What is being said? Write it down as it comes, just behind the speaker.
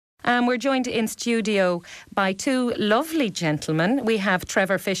We're joined in studio by two lovely gentlemen. We have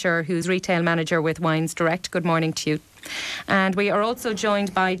Trevor Fisher, who's retail manager with Wines Direct. Good morning to you. And we are also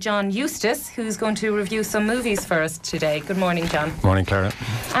joined by John Eustace, who's going to review some movies for us today. Good morning, John. Morning, Clara.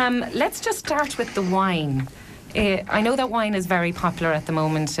 Let's just start with the wine. I know that wine is very popular at the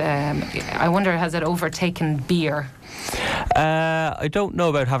moment. I wonder, has it overtaken beer? I don't know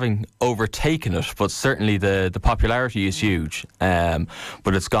about having overtaken it, but certainly the popularity is huge.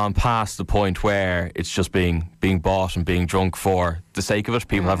 But it's gone past the point where it's just being bought and being drunk for the sake of it.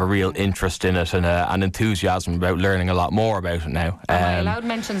 People have a real interest in it and an enthusiasm about learning a lot more about it now. Am I allowed to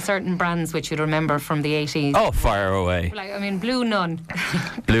mention certain brands which you'd remember from the 80s? Oh, fire away. Blue Nun.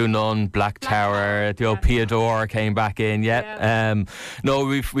 Blue Nun, Black Tower, the old Piador came back in, yeah. No,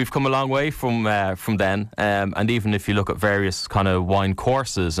 we've come a long way from then. And even if you look at various kind of wine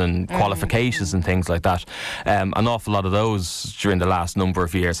courses and qualifications and things like that, an awful lot of those during the last number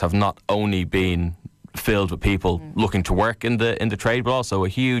of years have not only been filled with people looking to work in the trade, but also a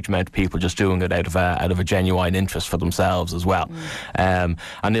huge amount of people just doing it out of a genuine interest for themselves as well. And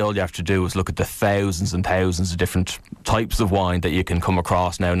all you have to do is look at the thousands and thousands of different types of wine that you can come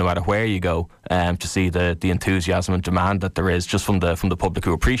across now, no matter where you go, to see the enthusiasm and demand that there is just from the public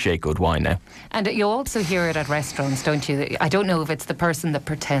who appreciate good wine now. And you also hear it at restaurants, don't you? I don't know if it's the person that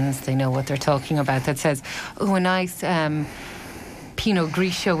pretends they know what they're talking about that says, "Oh, a nice Pinot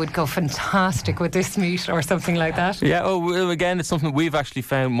Grigio would go fantastic with this meat," or something like that. Yeah, well, again, it's something we've actually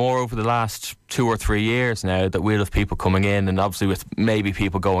found more over the last 2 or 3 years now, that we'll have people coming in, and obviously with maybe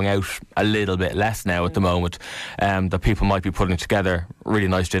people going out a little bit less now at the moment, that people might be putting together really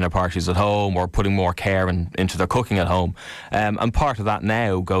nice dinner parties at home or putting more care into their cooking at home. And part of that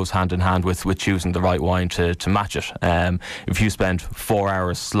now goes hand in hand with choosing the right wine to match it. If you spend 4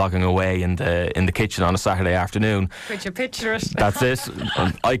 hours slogging away in the kitchen on a Saturday afternoon, could you picture it? That's it.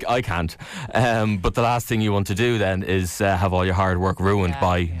 I can't. But the last thing you want to do then is have all your hard work ruined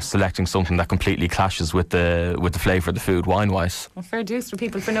by selecting something that completely clashes with the flavour of the food wine-wise. Well, fair dues to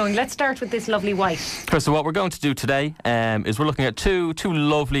people for knowing. Let's start with this lovely white. So what we're going to do today is we're looking at two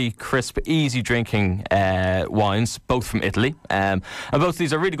lovely, crisp, easy drinking wines, both from Italy. And both of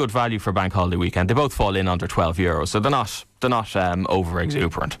these are really good value for Bank Holiday weekend. They both fall in under €12, so they're not over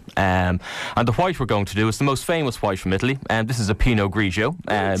exuberant. And the white we're going to do is the most famous white from Italy, and this is a Pinot Grigio.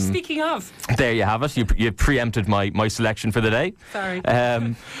 Speaking of, there you have it. You preempted my selection for the day. Sorry.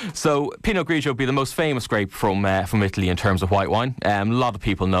 So Pinot Grigio would be the most famous grape from Italy in terms of white wine. A lot of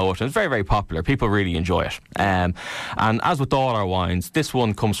people know it, and it's very, very popular. People really enjoy it. And as with all our wines, this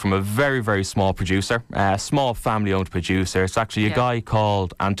one comes from a very, very small producer, a small family-owned producer. It's actually a guy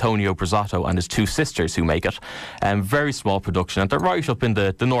called Antonio Brizzotto and his two sisters who make it. Very small production, and they're right up in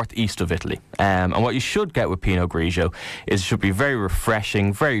the northeast of Italy. And what you should get with Pinot Grigio is it should be very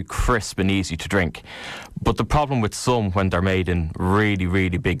refreshing, very crisp and easy to drink. But the problem with some, when they're made in really,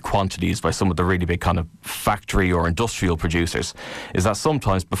 really big quantities by some of the really big kind of factory or industrial producers, is that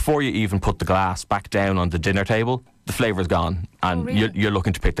sometimes before you even put the glass back down on the dinner table, the flavour's gone, and you're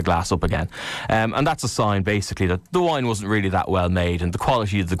looking to pick the glass up again. And that's a sign, basically, that the wine wasn't really that well made, and the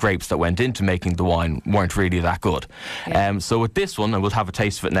quality of the grapes that went into making the wine weren't really that good. So with this one, and we'll have a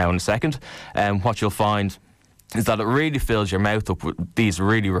taste of it now in a second, what you'll find is that it really fills your mouth up with these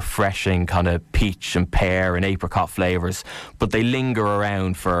really refreshing kind of peach and pear and apricot flavours, but they linger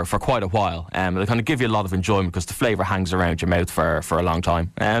around for quite a while. They kind of give you a lot of enjoyment because the flavour hangs around your mouth for a long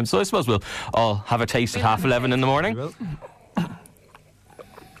time. So I suppose we'll all have a taste at 11:30 in the morning.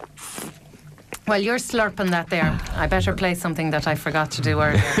 Well, you're slurping that there. I better play something that I forgot to do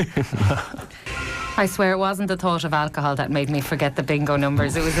earlier. I swear it wasn't the thought of alcohol that made me forget the bingo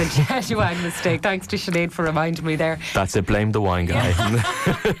numbers. It was a genuine mistake. Thanks to Sinead for reminding me there. That's it. Blame the wine guy.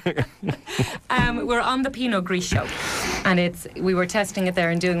 We're on the Pinot Grigio, and we were testing it there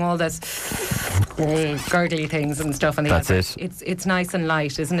and doing all this gurgly things and stuff. And that's it. It's nice and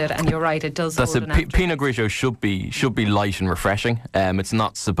light, isn't it? And you're right, it does. That's it. Pinot Grigio should be light and refreshing. It's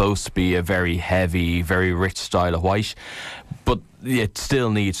not supposed to be a very heavy, very rich style of white, but it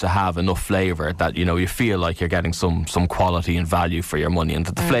still needs to have enough flavour that you feel like you're getting some quality and value for your money, and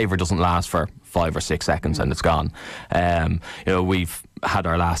that the flavour doesn't last for 5 or 6 seconds and it's gone. We've had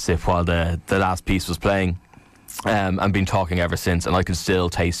our last sip while the last piece was playing. And been talking ever since, and I can still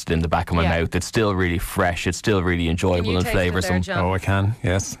taste it in the back of my mouth. It's still really fresh. It's still really enjoyable and flavoursome. Oh, I can.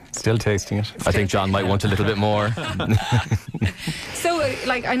 Yes, still tasting it. I think John might want a little bit more. So,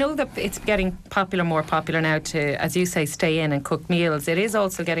 I know that it's getting more popular now to, as you say, stay in and cook meals. It is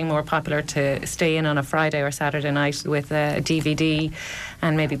also getting more popular to stay in on a Friday or Saturday night with a DVD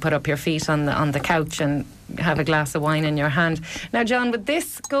and maybe put up your feet on the couch and have a glass of wine in your hand. Now, John, would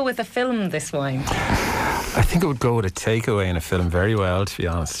this go with a film, this wine? I think it would go with a takeaway in a film very well, to be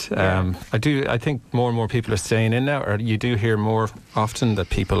honest. Yeah. I think more and more people are staying in now, or you do hear more often that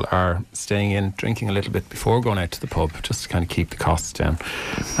people are staying in, drinking a little bit before going out to the pub, just to kind of keep the costs down.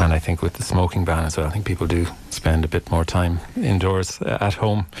 And I think with the smoking ban as well, I think people do spend a bit more time indoors at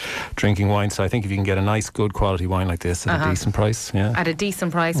home drinking wine. So I think if you can get a nice, good quality wine like this at a decent price, at a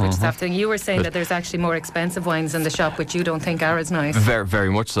decent price, which is after you were saying that there's actually more expensive wines in the shop, which you don't think are as nice. Very,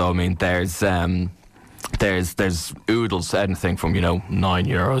 very much so. I mean, there's oodles, anything from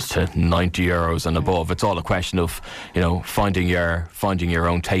 €9 to €90 and above. It's all a question of finding your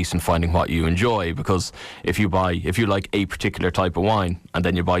own taste and finding what you enjoy. Because if you like a particular type of wine and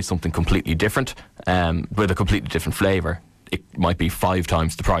then you buy something completely different with a completely different flavour, it might be 5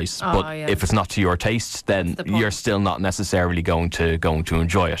 times the price. But if it's not to your taste, then you're still not necessarily going to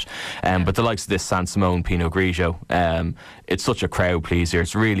enjoy it. But the likes of this San Simone Pinot Grigio, it's such a crowd pleaser.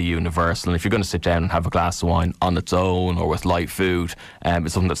 It's really universal. And if you're going to sit down and have a glass of wine on its own or with light food,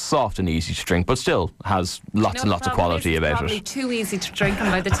 it's something that's soft and easy to drink, but still has lots and lots of quality about it. It's probably too easy to drink,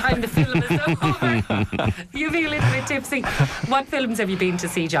 and by the time the film is over, you'll be a little bit tipsy. What films have you been to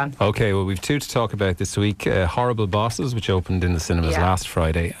see, John? Okay, well, we've 2 to talk about this week. Horrible Bosses, which opened in the cinemas last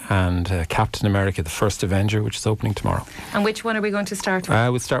Friday, and Captain America, the First Avenger, which is opening tomorrow. And which one are we going to start with?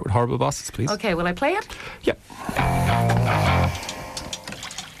 We'll start with Horrible Bosses, please. Okay, will I play it? Yep.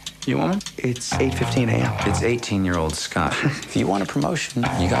 You want one? It's 8:15 a.m. It's 18-year-old Scott. If you want a promotion,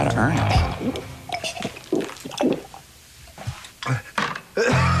 you gotta earn it.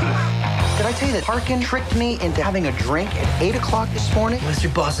 Did I tell you that Harkin tricked me into having a drink at 8 o'clock this morning? Unless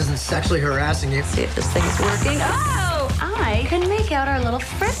your boss isn't sexually harassing you. See if this thing is working. Oh, I can make out our little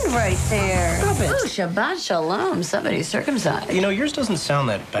friend right there. Stop it. Ooh, Shabbat Shalom. Somebody's circumcised. You know, yours doesn't sound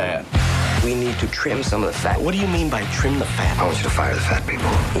that bad. We need to trim some of the fat. What do you mean by trim the fat? I want you to fire the fat people.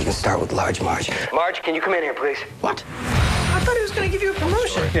 You can start with Large Marge. Marge, can you come in here, please? What? I thought he was going to give you a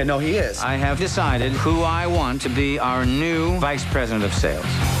promotion. Yeah, no, he is. I have decided who I want to be our new vice president of sales.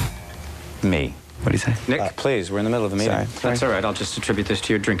 Me. What do you say? Nick, please, we're in the middle of a meeting. Sorry. That's all right. I'll just attribute this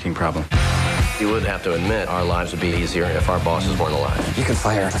to your drinking problem. You would have to admit our lives would be easier if our bosses weren't alive. You can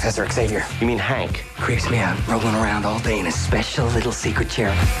fire Professor Xavier. You mean Hank? Creeps me out, rolling around all day in a special little secret chair.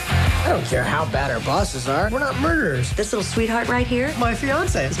 I don't care how bad our bosses are. We're not murderers. This little sweetheart right here My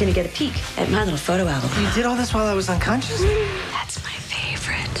fiance. is going to get a peek at my little photo album. You did all this while I was unconscious? That's my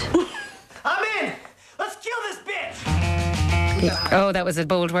favorite. I'm in. Let's kill this bitch. Oh, that was a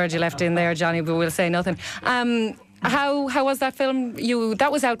bold word you left in there, Johnny, but we'll say nothing. How was that film?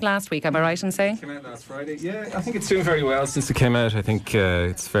 That was out last week, am I right in saying? It came out last Friday. Yeah, I think it's doing very well since it came out. I think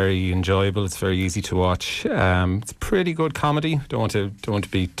it's very enjoyable. It's very easy to watch. It's a pretty good comedy. Don't want to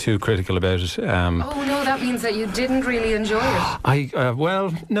be too critical about it. Oh no, that means that you didn't really enjoy it.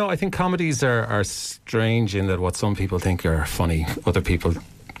 Well, no, I think comedies are strange in that what some people think are funny, other people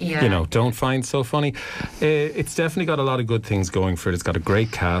don't find so funny. It's definitely got a lot of good things going for it. It's got a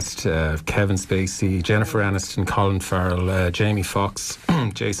great cast: Kevin Spacey, Jennifer Aniston, Colin Farrell, Jamie Foxx,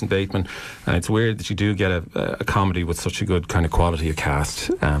 Jason Bateman. And it's weird that you do get a comedy with such a good kind of quality of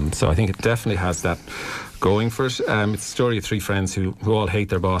cast. So I think it definitely has that going for it. It's a story of 3 friends who all hate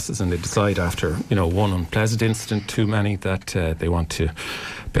their bosses, and they decide after one unpleasant incident too many that they want to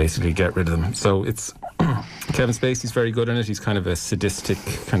basically get rid of them. So it's Kevin Spacey's very good in it. He's kind of a sadistic,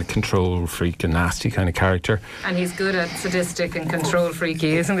 kind of control freak and nasty kind of character. And he's good at sadistic and control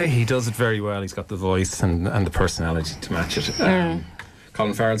freaky, isn't he? He does it very well. He's got the voice and the personality to match it.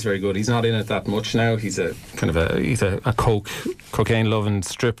 Colin Farrell's very good. He's not in it that much now. He's a cocaine loving,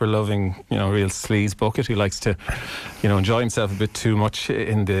 stripper loving, real sleaze bucket who likes to, enjoy himself a bit too much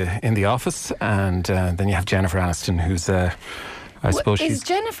in the office. And then you have Jennifer Aniston, who's I suppose is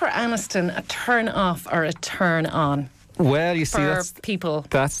Jennifer Aniston a turn off or a turn on? Well, you see, that's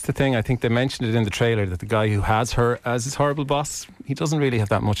the thing. I think they mentioned it in the trailer that the guy who has her as his horrible boss, he doesn't really have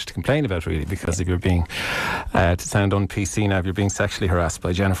that much to complain about, really, because if you're being, to sound un-PC now, if you're being sexually harassed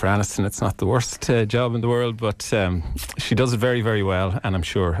by Jennifer Aniston, it's not the worst job in the world, but she does it very, very well, and I'm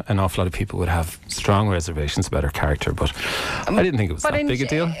sure an awful lot of people would have strong reservations about her character, but I didn't think it was that big a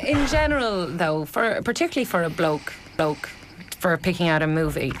deal. In general, though, particularly for a bloke, for picking out a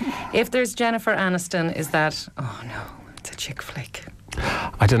movie, if there's Jennifer Aniston, is that, oh no, it's a chick flick?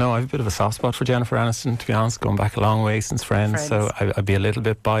 I don't know. I have a bit of a soft spot for Jennifer Aniston, to be honest, going back a long way since Friends. So I'd be a little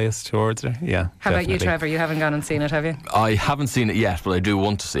bit biased towards her. Yeah. How about you, Trevor? You haven't gone and seen it, have you? I haven't seen it yet, but I do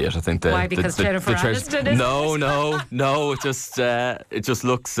want to see it. I think why? Because Jennifer Aniston is. No. It just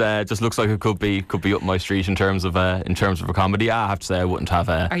looks like it could be up my street in terms of a comedy. I have to say I wouldn't have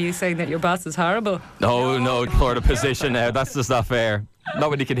a. Are you saying that your boss is horrible? No, for the position now. That's just not fair.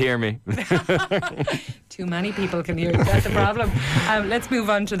 Nobody can hear me. Too many people can hear you. That's the problem. Let's move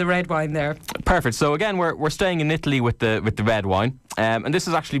on to the red wine there. Perfect. So again, we're staying in Italy with the red wine, and this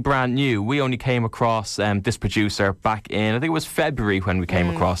is actually brand new. We only came across this producer back in, I think it was February when we came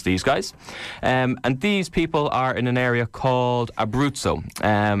across these guys, and these people are in an area called Abruzzo,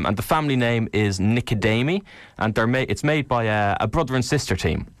 and the family name is Nicodemi, and it's made by a brother and sister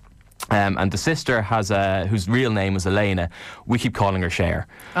team. And the sister has whose real name is Elena. We keep calling her Cher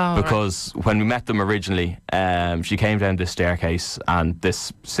because when we met them originally, she came down this staircase and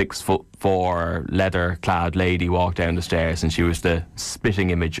this 6'4" leather-clad lady walked down the stairs, and she was the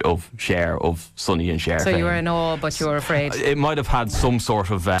spitting image of Cher, of Sonny and Cher. So you were in awe, but you were afraid. It might have had some sort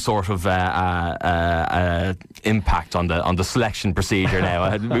of impact on the selection procedure.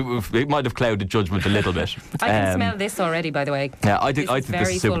 Now it might have clouded judgment a little bit. I can smell this already, by the way. Yeah, I think this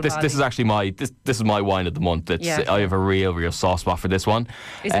is super. This is actually this is my wine of the month. I have a real soft spot for this one.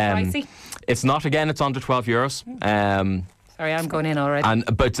 Is it pricey? It's not. Again, it's under €12. Sorry, I'm going in already.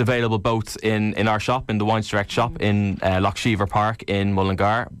 But it's available both in our shop, in the Wines Direct shop, in Lochshever Park in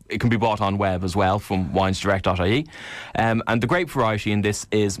Mullingar. It can be bought on web as well from winesdirect.ie. And the grape variety in this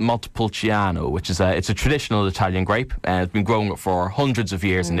is Montepulciano, which is it's a traditional Italian grape. It's been grown for hundreds of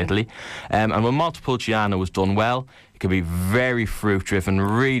years in Italy. And when Montepulciano is done well, can be very fruit driven,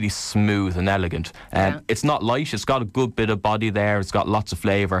 really smooth and elegant. It's not light, it's got a good bit of body there, it's got lots of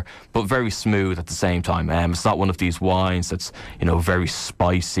flavour, but very smooth at the same time. It's not one of these wines that's very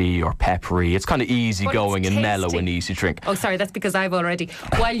spicy or peppery. It's kind of easy going and mellow and easy to drink. Oh, sorry, that's because I've already.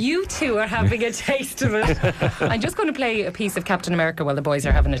 While you two are having a taste of it, I'm just going to play a piece of Captain America while the boys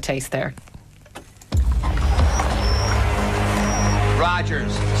are having a taste there.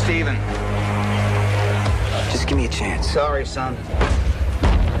 Rogers, Stephen. Just give me a chance. Sorry, son.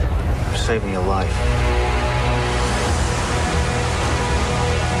 I'm saving your life.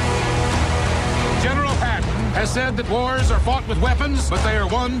 General Patton has said that wars are fought with weapons, but they are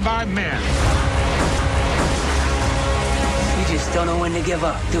won by men. You just don't know when to give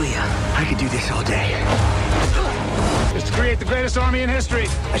up, do you? I could do this all day. Is to create the greatest army in history.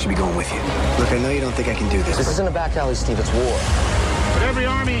 I should be going with you. Look, I know you don't think I can do this. This isn't a back alley, Steve. It's war. But every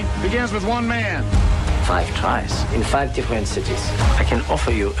army begins with one man. 5 tries in 5 different cities. I can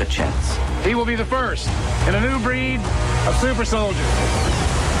offer you a chance. He will be the first in a new breed of super soldiers.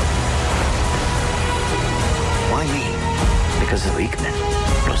 Why me? Because the weak men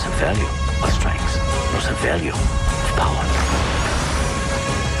lose in value of strength, lose in value of power.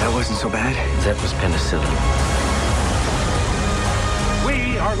 That wasn't so bad. That was penicillin.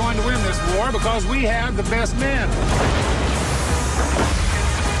 We are going to win this war because we have the best men.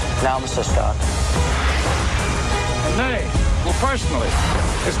 Now, Mr. Stark. Nay, will personally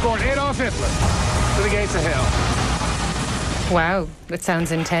escort Adolf Hitler to the gates of hell. Wow, that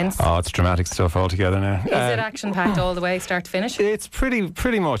sounds intense. Oh, it's dramatic stuff altogether now. Is it action-packed all the way, start to finish? It's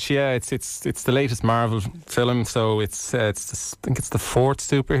pretty much, yeah. It's the latest Marvel film, so I think it's the 4th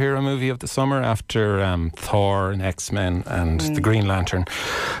superhero movie of the summer after Thor and X-Men and the Green Lantern.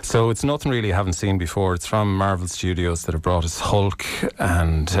 So it's nothing really I haven't seen before. It's from Marvel Studios that have brought us Hulk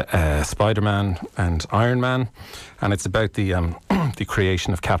and Spider-Man and Iron Man. And it's about the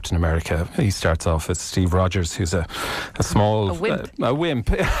creation of Captain America. He starts off as Steve Rogers, who's a small... A wimp.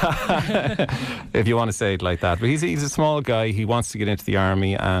 If you want to say it like that. But he's a small guy. He wants to get into the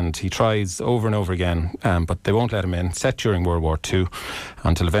army, and he tries over and over again, but they won't let him in. Set during World War II,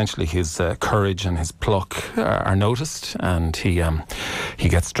 until eventually his courage and his pluck are noticed, and he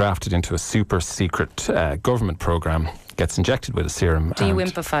gets drafted into a super secret government program. Gets injected with a serum.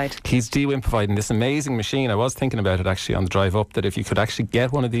 De-wimpified. He's de-wimpified in this amazing machine. I was thinking about it actually on the drive up, that if you could actually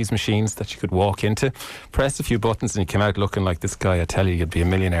get one of these machines that you could walk into, press a few buttons, and you came out looking like this guy, I tell you, you'd be a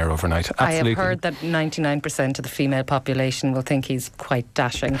millionaire overnight. Absolutely. I have heard that 99% of the female population will think he's quite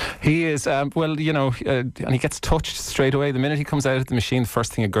dashing. He is, and he gets touched straight away. The minute he comes out of the machine, the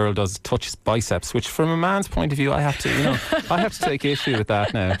first thing a girl does is touch his biceps, which from a man's point of view, I have to take issue with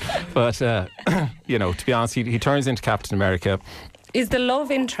that now. But, to be honest, he turns into Captain America. Is the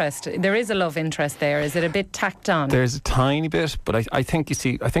love interest, there is a love interest there, is it a bit tacked on? There's a tiny bit, but I think, you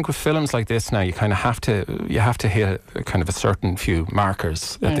see, I think with films like this now, you kind of have to hit a kind of a certain few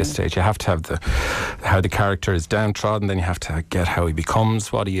markers at this stage. You have to have how the character is downtrodden, then you have to get how he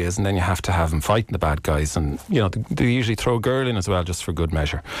becomes what he is, and then you have to have him fighting the bad guys, and they usually throw a girl in as well, just for good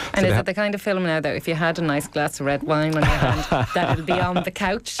measure. And is it the kind of film now that if you had a nice glass of red wine on your hand, that it'll be on the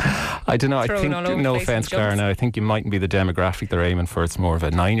couch? I don't know. I think, no offence, Clara, now I think you mightn't be the demographic they're aiming for. It's more of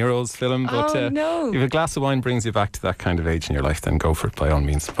a 9-year-old's film, but if a glass of wine brings you back to that kind of age in your life, then go for it by all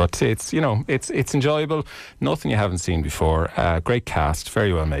means. But it's it's enjoyable. Nothing you haven't seen before. Great cast,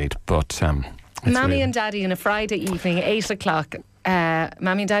 very well made. But Mammy and Daddy on a Friday evening, 8 o'clock.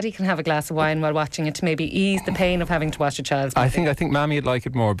 Mammy and Daddy can have a glass of wine while watching it to maybe ease the pain of having to watch a child's movie. I think Mammy would like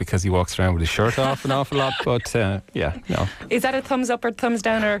it more because he walks around with his shirt off an awful lot. But no. Is that a thumbs up or thumbs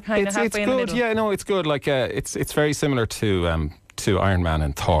down, or kind of halfway in the middle? It's good. Yeah, no, it's good. Like it's very similar to Iron Man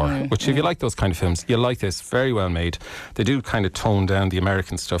and Thor, which if you like those kind of films, you'll like this. Very well made. They do kind of tone down the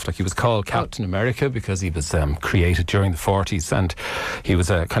American stuff. Like, he was called Captain America because he was created during the 40s, and he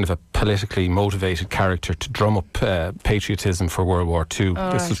was a kind of a politically motivated character to drum up patriotism for World War II.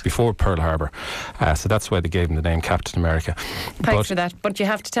 This was before Pearl Harbor, so that's why they gave him the name Captain America. Thanks for that. But you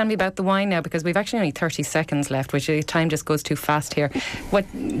have to tell me about the wine now, because we've actually only 30 seconds left, which time just goes too fast here. What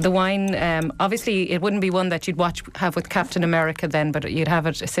the wine? Obviously, it wouldn't be one that you'd have with Captain America then, but you'd have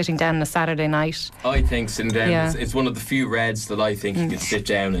it sitting down on a Saturday night. I think sitting down, it's one of the few reds that I think you can sit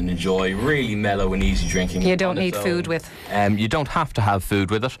down and enjoy. Really mellow and easy drinking. You don't need food with. You don't have to have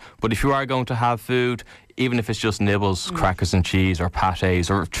food with it, but if you are going to have food, even if it's just nibbles, crackers and cheese, or pâtés,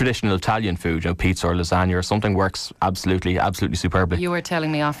 or traditional Italian food, pizza or lasagna or something, works absolutely superbly. You were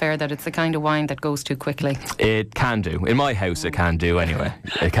telling me off air that it's the kind of wine that goes too quickly. It can do. In my house, it can do anyway.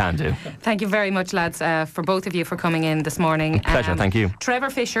 It can do. Thank you very much, lads, for both of you for coming in this morning. Pleasure, thank you. Trevor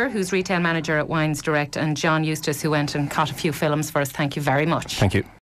Fisher, who's retail manager at Wines Direct, and John Eustace, who went and caught a few films for us. Thank you very much. Thank you.